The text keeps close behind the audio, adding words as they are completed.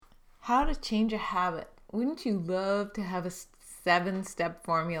How to change a habit. Wouldn't you love to have a 7-step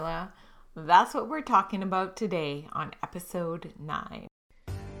formula? That's what we're talking about today on episode 9.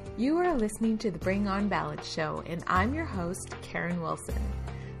 You are listening to the Bring On Balance Show, and I'm your host, Karen Wilson.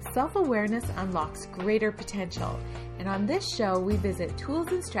 Self-awareness unlocks greater potential, and on this show, we visit tools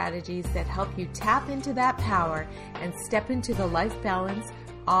and strategies that help you tap into that power and step into the life balance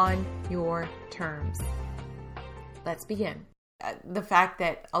on your terms. Let's begin. The fact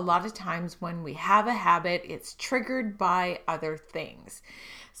that a lot of times when we have a habit, it's triggered by other things.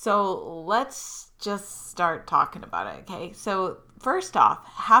 So let's just start talking about it, okay? So first off,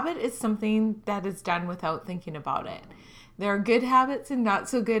 habit is something that is done without thinking about it. There are good habits and not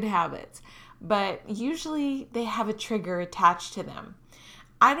so good habits, but usually they have a trigger attached to them.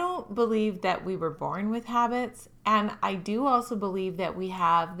 I don't believe that we were born with habits, and I do also believe that we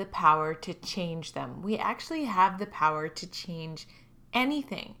have the power to change them. We actually have the power to change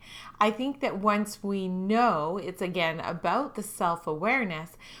anything. I think that once we know, it's again about the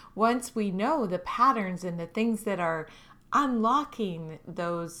self-awareness, once we know the patterns and the things that are unlocking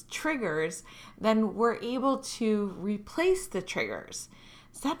those triggers, then we're able to replace the triggers.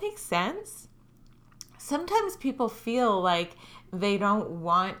 Does that make sense? Sometimes people feel like they don't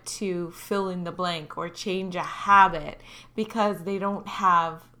want to fill in the blank or change a habit because they don't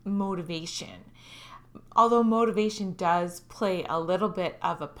have motivation. Although motivation does play a little bit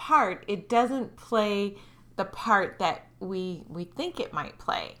of a part, it doesn't play the part that we think it might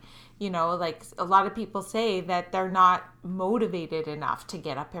play. You know, like a lot of people say that they're not motivated enough to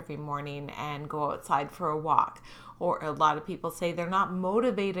get up every morning and go outside for a walk. Or a lot of people say they're not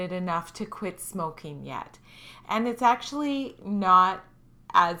motivated enough to quit smoking yet. And it's actually not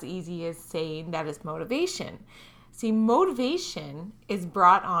as easy as saying that it's motivation. See, motivation is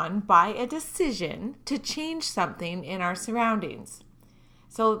brought on by a decision to change something in our surroundings.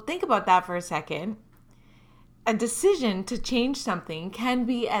 So think about that for a second. A decision to change something can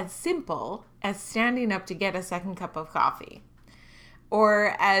be as simple as standing up to get a second cup of coffee,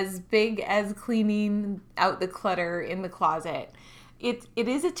 or as big as cleaning out the clutter in the closet. It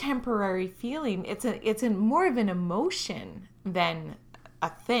is a temporary feeling. It's more of an emotion than a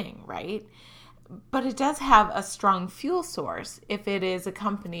thing, right? But it does have a strong fuel source if it is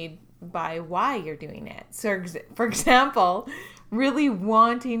accompanied by why you're doing it. So, for example, really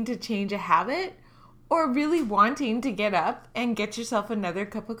wanting to change a habit or really wanting to get up and get yourself another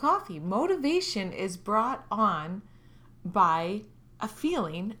cup of coffee. Motivation is brought on by a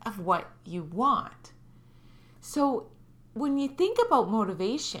feeling of what you want. So when you think about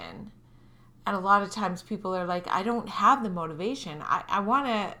motivation, and a lot of times people are like, I don't have the motivation. I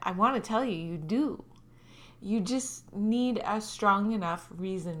want to tell you, you do. You just need a strong enough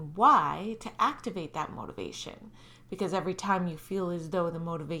reason why to activate that motivation. Because every time you feel as though the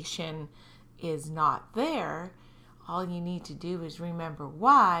motivation is not there, all you need to do is remember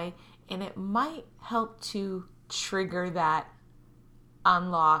why, and it might help to trigger that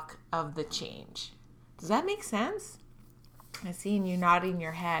unlock of the change. Does that make sense? I see you nodding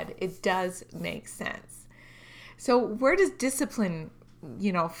your head. It does make sense. So where does discipline,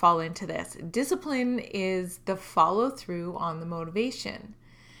 fall into this? Discipline is the follow through on the motivation.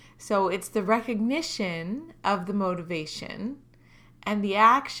 So it's the recognition of the motivation and the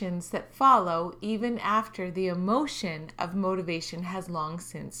actions that follow even after the emotion of motivation has long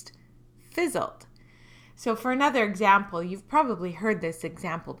since fizzled. So for another example, you've probably heard this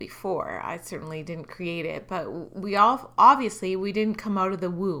example before. I certainly didn't create it, but we didn't come out of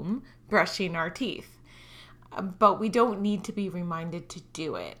the womb brushing our teeth. But we don't need to be reminded to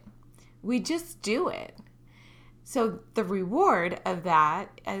do it. We just do it. So the reward of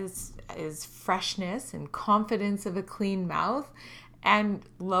that is freshness and confidence of a clean mouth and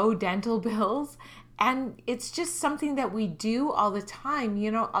low dental bills. And it's just something that we do all the time.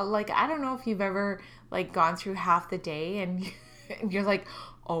 I don't know if you've ever gone through half the day and you're like,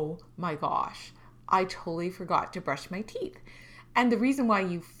 oh my gosh, I totally forgot to brush my teeth. And the reason why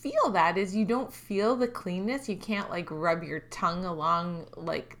you feel that is you don't feel the cleanness. You can't rub your tongue along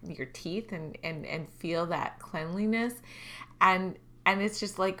your teeth and feel that cleanliness. And it's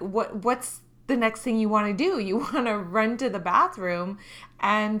just what's the next thing you want to do? You want to run to the bathroom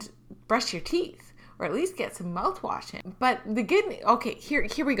and brush your teeth, or at least get some mouthwash in. But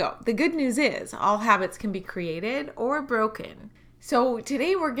here we go. The good news is all habits can be created or broken. So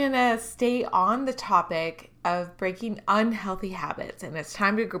today we're going to stay on the topic of breaking unhealthy habits. And it's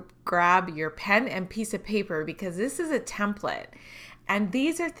time to grab your pen and piece of paper, because this is a template. And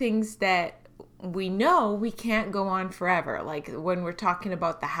these are things that we know we can't go on forever. Like when we're talking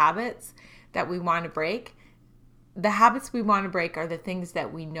about the habits that we want to break, the habits we want to break are the things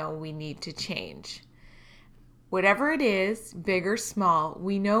that we know we need to change. Whatever it is, big or small,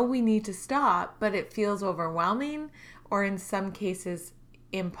 we know we need to stop, but it feels overwhelming or in some cases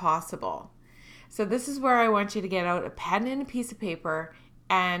impossible. So this is where I want you to get out a pen and a piece of paper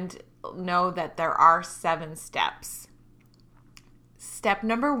and know that there are 7 steps. Step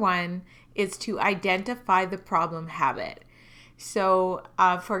number 1 is to identify the problem habit. So,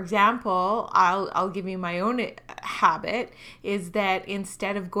 for example, I'll give you my own habit, is that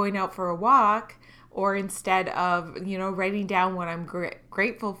instead of going out for a walk, or instead of, writing down what I'm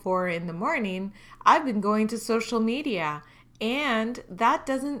grateful for in the morning, I've been going to social media, and that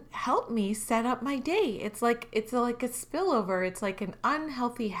doesn't help me set up my day. It's like a spillover. It's like an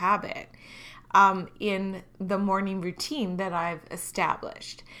unhealthy habit in the morning routine that I've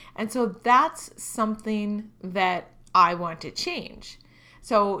established. And so that's something that I want to change.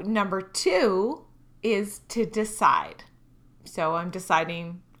 So number 2 is to decide. So I've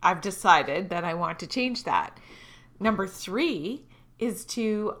decided that I want to change that. Number 3 is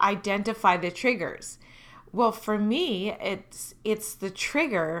to identify the triggers. Well, for me, it's the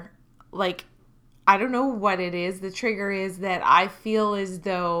trigger. Like, I don't know what it is. The trigger is that I feel as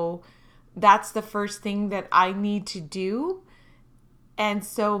though that's the first thing that I need to do. And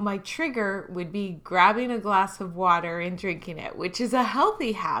so my trigger would be grabbing a glass of water and drinking it, which is a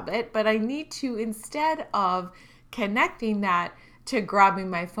healthy habit, but I need to, instead of connecting that to grabbing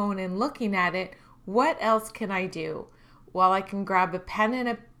my phone and looking at it, what else can I do? Well, I can grab a pen and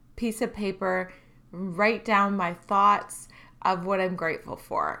a piece of paper, write down my thoughts of what I'm grateful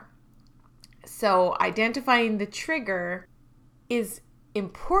for. So identifying the trigger is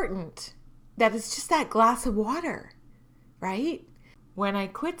important. That is just that glass of water, right? When I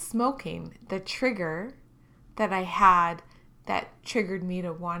quit smoking, the trigger that I had that triggered me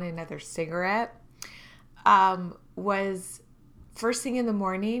to want another cigarette was first thing in the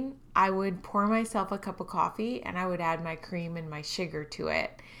morning, I would pour myself a cup of coffee and I would add my cream and my sugar to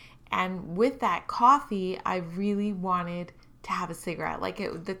it. And with that coffee, I really wanted to have a cigarette.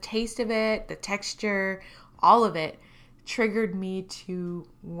 The taste of it, the texture, all of it triggered me to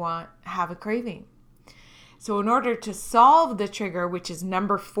have a craving. So in order to solve the trigger, which is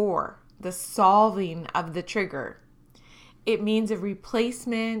number 4, the solving of the trigger, it means a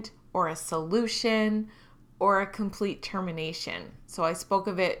replacement or a solution or a complete termination. So I spoke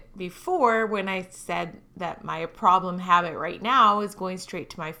of it before when I said that my problem habit right now is going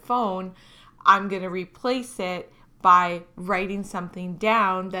straight to my phone. I'm going to replace it by writing something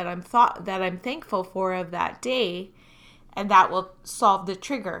down that I'm thankful for of that day, and that will solve the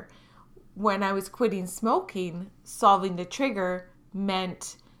trigger. When I was quitting smoking, solving the trigger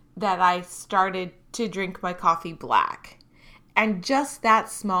meant that I started to drink my coffee black. And just that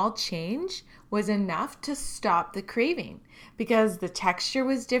small change was enough to stop the craving, because the texture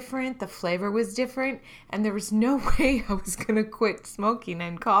was different, the flavor was different, and there was no way I was going to quit smoking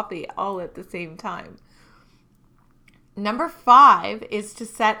and coffee all at the same time. Number 5 is to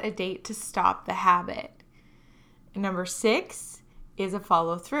set a date to stop the habit. Number 6 is a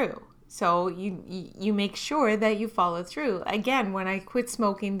follow through. So you make sure that you follow through. Again, when I quit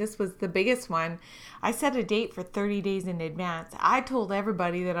smoking, this was the biggest one. I set a date for 30 days in advance. I told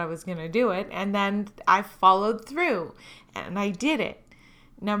everybody that I was going to do it, and then I followed through, and I did it.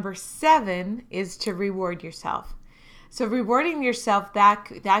 Number 7 is to reward yourself. So rewarding yourself,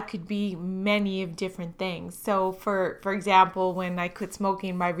 that could be many of different things. So for example, when I quit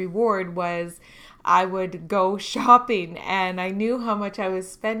smoking, my reward was I would go shopping, and I knew how much I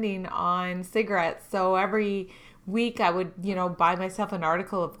was spending on cigarettes. So every week I would, buy myself an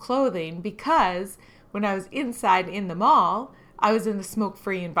article of clothing, because when I was inside in the mall, I was in a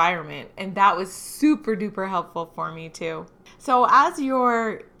smoke-free environment, and that was super duper helpful for me too. So as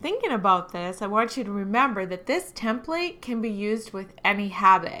you're thinking about this, I want you to remember that this template can be used with any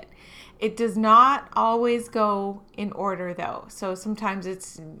habit. It does not always go in order though. So sometimes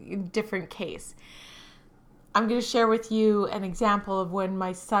it's a different case. I'm going to share with you an example of when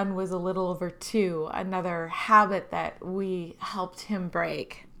my son was a little over 2, another habit that we helped him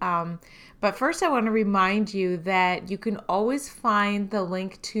break. But first I want to remind you that you can always find the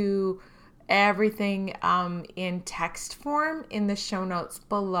link to everything in text form in the show notes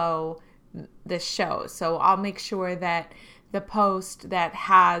below the show. So I'll make sure that the post that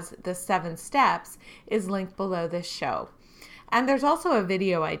has the 7 steps is linked below this show. And there's also a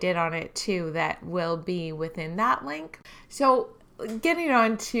video I did on it too that will be within that link. So getting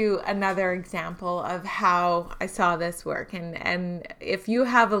on to another example of how I saw this work, and if you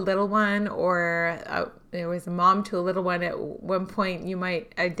have a little one, or there was a mom to a little one at one point, you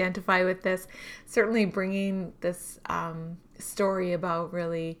might identify with this. Certainly bringing this story about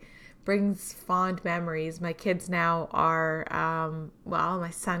really brings fond memories. My kids now are, my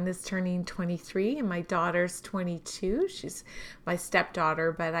son is turning 23 and my daughter's 22. She's my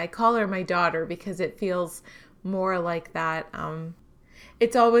stepdaughter, but I call her my daughter because it feels more like that.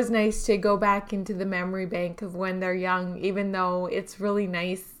 It's always nice to go back into the memory bank of when they're young, even though it's really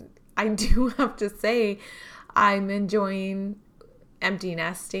nice. I do have to say I'm enjoying empty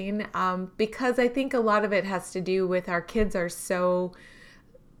nesting because I think a lot of it has to do with our kids are so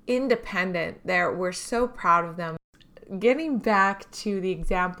independent. We're so proud of them. Getting back to the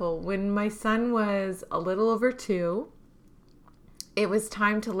example, when my son was a little over 2, it was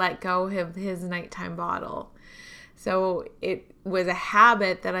time to let go of his nighttime bottle. So it was a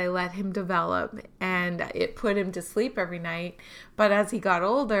habit that I let him develop, and it put him to sleep every night. But as he got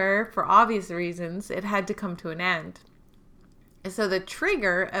older, for obvious reasons, it had to come to an end. So the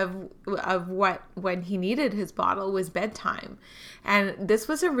trigger of when he needed his bottle was bedtime. And this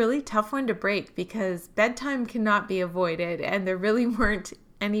was a really tough one to break because bedtime cannot be avoided, and there really weren't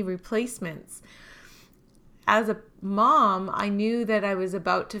any replacements. As a mom, I knew that I was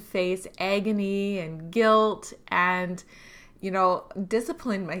about to face agony and guilt and,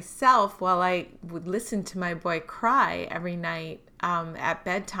 discipline myself while I would listen to my boy cry every night at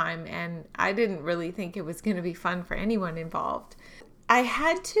bedtime. And I didn't really think it was going to be fun for anyone involved. I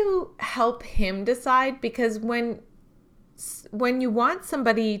had to help him decide, because when you want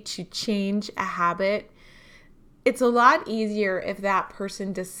somebody to change a habit, it's a lot easier if that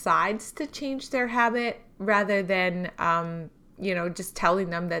person decides to change their habit rather than, just telling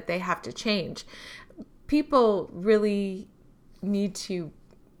them that they have to change. People really need to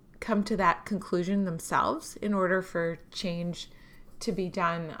come to that conclusion themselves in order for change to be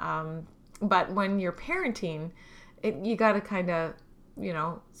done. But when you're parenting, you got to kind of,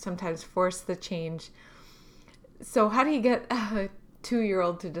 sometimes force the change. So how do you get a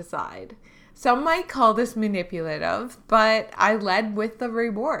 2-year-old to decide? Some might call this manipulative, but I led with the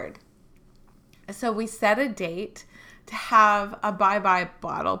reward. So we set a date to have a bye-bye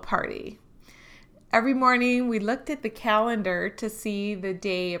bottle party. Every morning we looked at the calendar to see the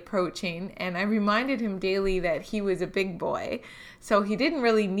day approaching, and I reminded him daily that he was a big boy, so he didn't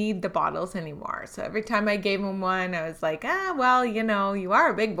really need the bottles anymore. So every time I gave him one, I was like, you are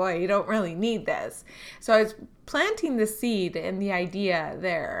a big boy, you don't really need this. So I was planting the seed and the idea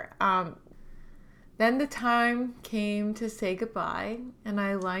there. Then the time came to say goodbye, and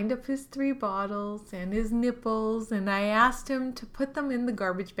I lined up his 3 bottles and his nipples, and I asked him to put them in the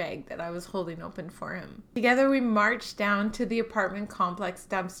garbage bag that I was holding open for him. Together we marched down to the apartment complex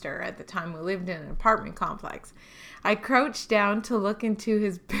dumpster. At the time we lived in an apartment complex. I crouched down to look into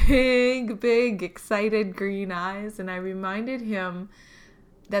his big, excited green eyes, and I reminded him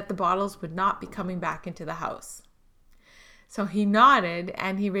that the bottles would not be coming back into the house. So he nodded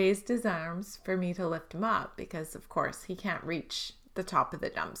and he raised his arms for me to lift him up because, of course, he can't reach the top of the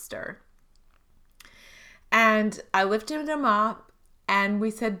dumpster. And I lifted him up and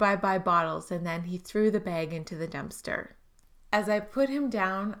we said bye-bye bottles, and then he threw the bag into the dumpster. As I put him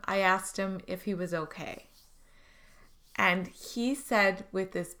down, I asked him if he was okay. And he said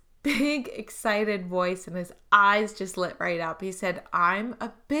with this big, excited voice, and his eyes just lit right up, he said, "I'm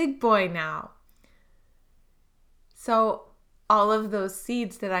a big boy now." So all of those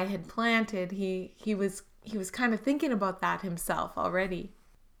seeds that I had planted, he was kind of thinking about that himself already.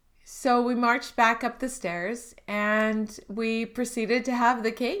 So we marched back up the stairs and we proceeded to have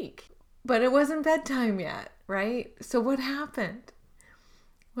the cake. But it wasn't bedtime yet, right? So what happened?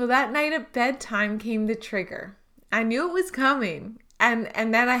 Well, that night at bedtime came the trigger. I knew it was coming, and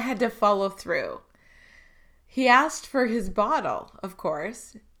then I had to follow through. He asked for his bottle, of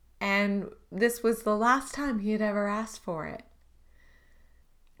course, and this was the last time he had ever asked for it.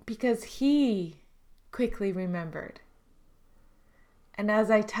 Because he quickly remembered. And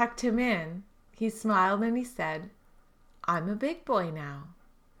as I tucked him in, he smiled and he said, "I'm a big boy now."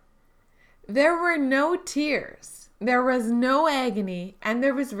 There were no tears, there was no agony, and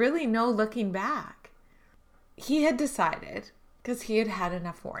there was really no looking back. He had decided, because he had had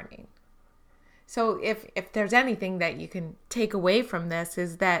enough warning. So if there's anything that you can take away from this,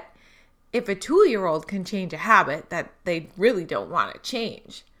 is that if a 2-year-old can change a habit that they really don't want to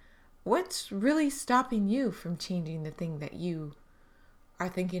change, what's really stopping you from changing the thing that you are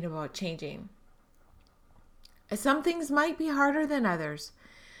thinking about changing? Some things might be harder than others,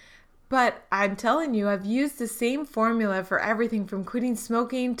 But I'm telling you, I've used the same formula for everything from quitting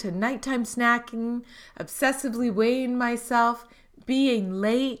smoking to nighttime snacking, obsessively weighing myself, being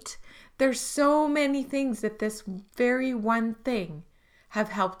late. There's so many things that this very one thing have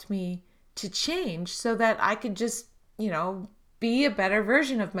helped me to change so that I could just, be a better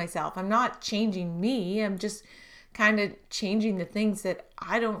version of myself. I'm not changing me. I'm just kind of changing the things that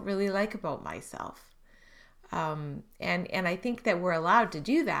I don't really like about myself. And I think that we're allowed to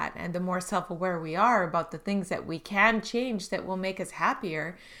do that. And the more self-aware we are about the things that we can change that will make us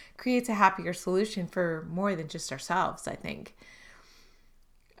happier, creates a happier solution for more than just ourselves, I think.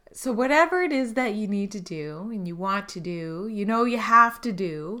 So whatever it is that you need to do and you want to do, you have to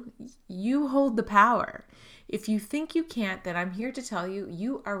do, you hold the power. If you think you can't, then I'm here to tell you,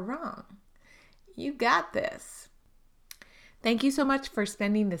 you are wrong. You got this. Thank you so much for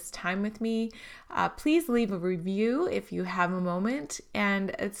spending this time with me. Please leave a review if you have a moment.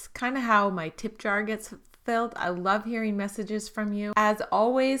 And it's kind of how my tip jar gets filled. I love hearing messages from you. As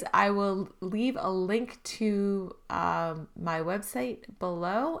always, I will leave a link to my website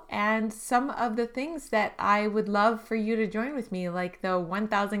below and some of the things that I would love for you to join with me, like the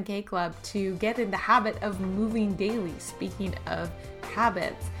 1000K Club, to get in the habit of moving daily. Speaking of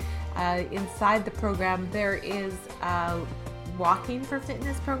habits, inside the program, there is Walking for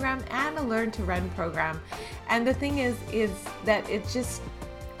Fitness program and a Learn to Run program. And the thing is that it's just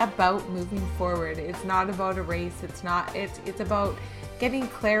about moving forward. It's not about a race. It's about getting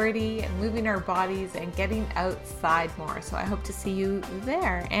clarity and moving our bodies and getting outside more. So I hope to see you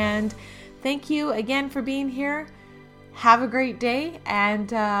there. And thank you again for being here. Have a great day,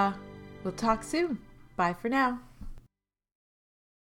 and we'll talk soon. Bye for now.